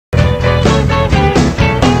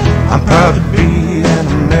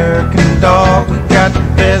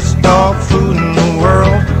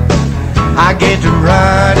get to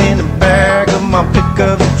ride in the back of my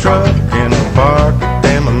pickup truck and park a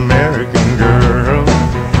damn American girl.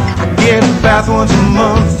 I get a bath once a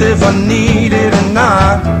month if I need it or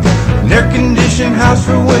not. An air-conditioned house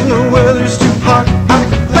for when the weather's too hot. I'm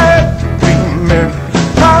glad to be American,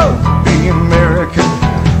 proud to be American.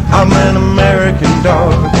 I'm an American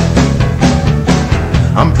dog.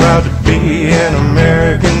 I'm proud to be an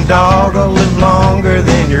American dog. I'll live longer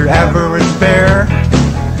than your average bear.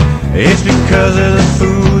 It's because of the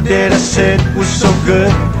food that I said was so good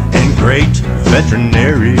and great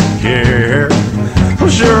veterinary care. I'm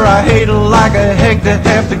sure I hate it like a heck to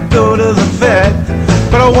have to go to the vet,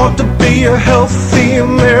 but I want to be a healthy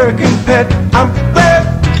American pet. I'm glad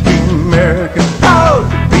to be American, proud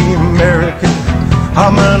to be American.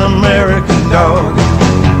 I'm an American dog.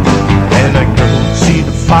 And I go see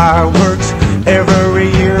the fireworks every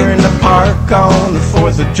year in the park on the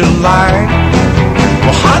 4th of July.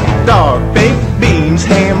 Well, hot dog, baked beans,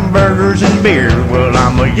 hamburgers, and beer. Well,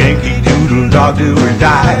 I'm a Yankee Doodle dog, do or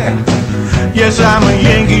die. Yes, I'm a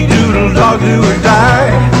Yankee Doodle dog, do or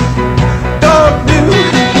die.